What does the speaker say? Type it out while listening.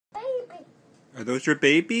Are those your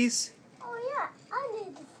babies? Oh yeah, I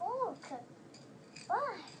need the fork.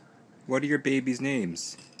 Why? What are your babies'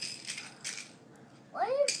 names? What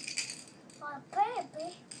is my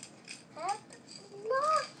baby? Have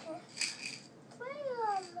lost his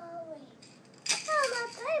family. Oh, my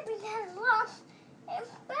baby has lost his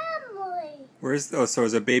family. So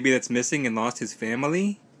is a baby that's missing and lost his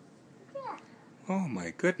family? Yeah. Oh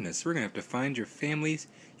my goodness, we're gonna have to find your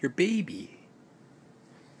your baby.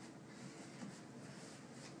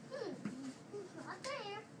 He's not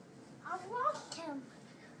there. I lost him.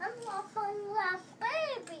 I lost my last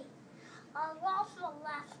baby. I lost my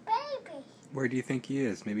last baby. Where do you think he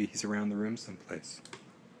is? Maybe he's around the room someplace.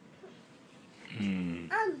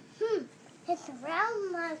 It's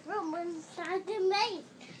around my room inside the maze.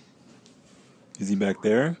 Is he back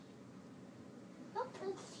there? Nope,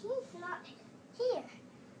 he's not here.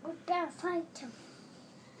 We better find him.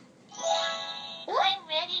 I'm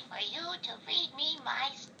ready for you to read me my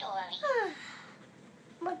story.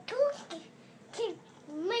 My tooth keeps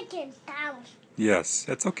making sounds. Yes,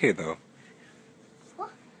 that's okay though.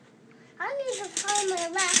 What? I need to find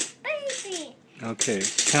my last baby. Okay,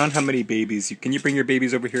 count how many babies. Can you bring your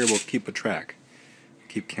babies over here? We'll keep a track.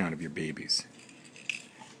 Keep count of your babies.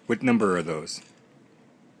 What number are those?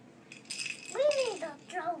 We need to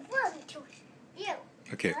throw one to you.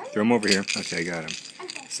 Okay, One, throw them over here. Okay, I got them.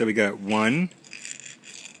 okay. So we got 1.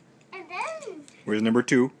 And then, Where's number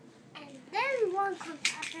 2? and then one comes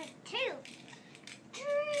after 2.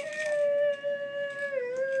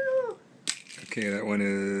 Okay, that one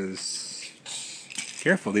is...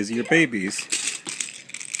 Careful, these are your babies.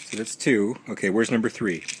 So that's 2. Okay, where's number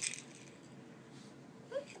 3?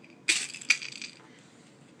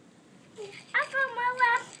 I found my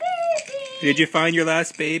last baby. Did you find your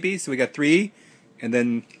last baby? So we got 3, and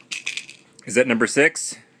then... Is that number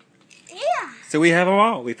 6? Yeah. So we have them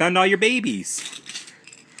all. We found all your babies.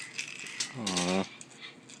 Aww.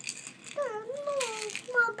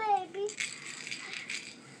 My baby.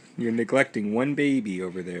 You're neglecting one baby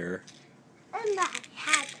over there. And I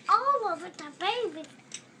had all of the babies.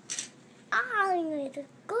 I need to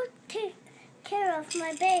go take care of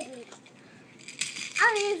my baby.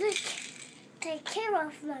 I need to take care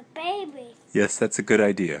of my baby. Yes, that's a good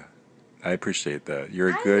idea. I appreciate that. You're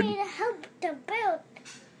a I good... need to help to build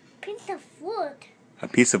a piece of wood. A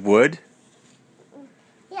piece of wood?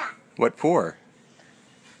 Yeah. What for?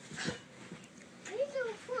 Piece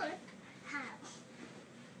of wood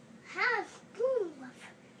has spoon with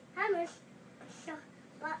hammers. So,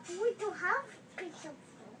 but we don't have piece of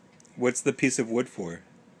wood. What's the piece of wood for?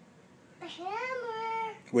 The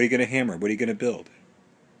hammer. What are you going to hammer? What are you going to build?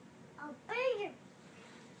 A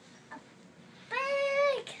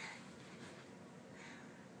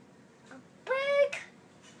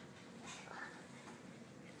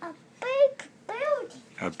big building.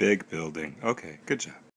 A big building. Okay, good job.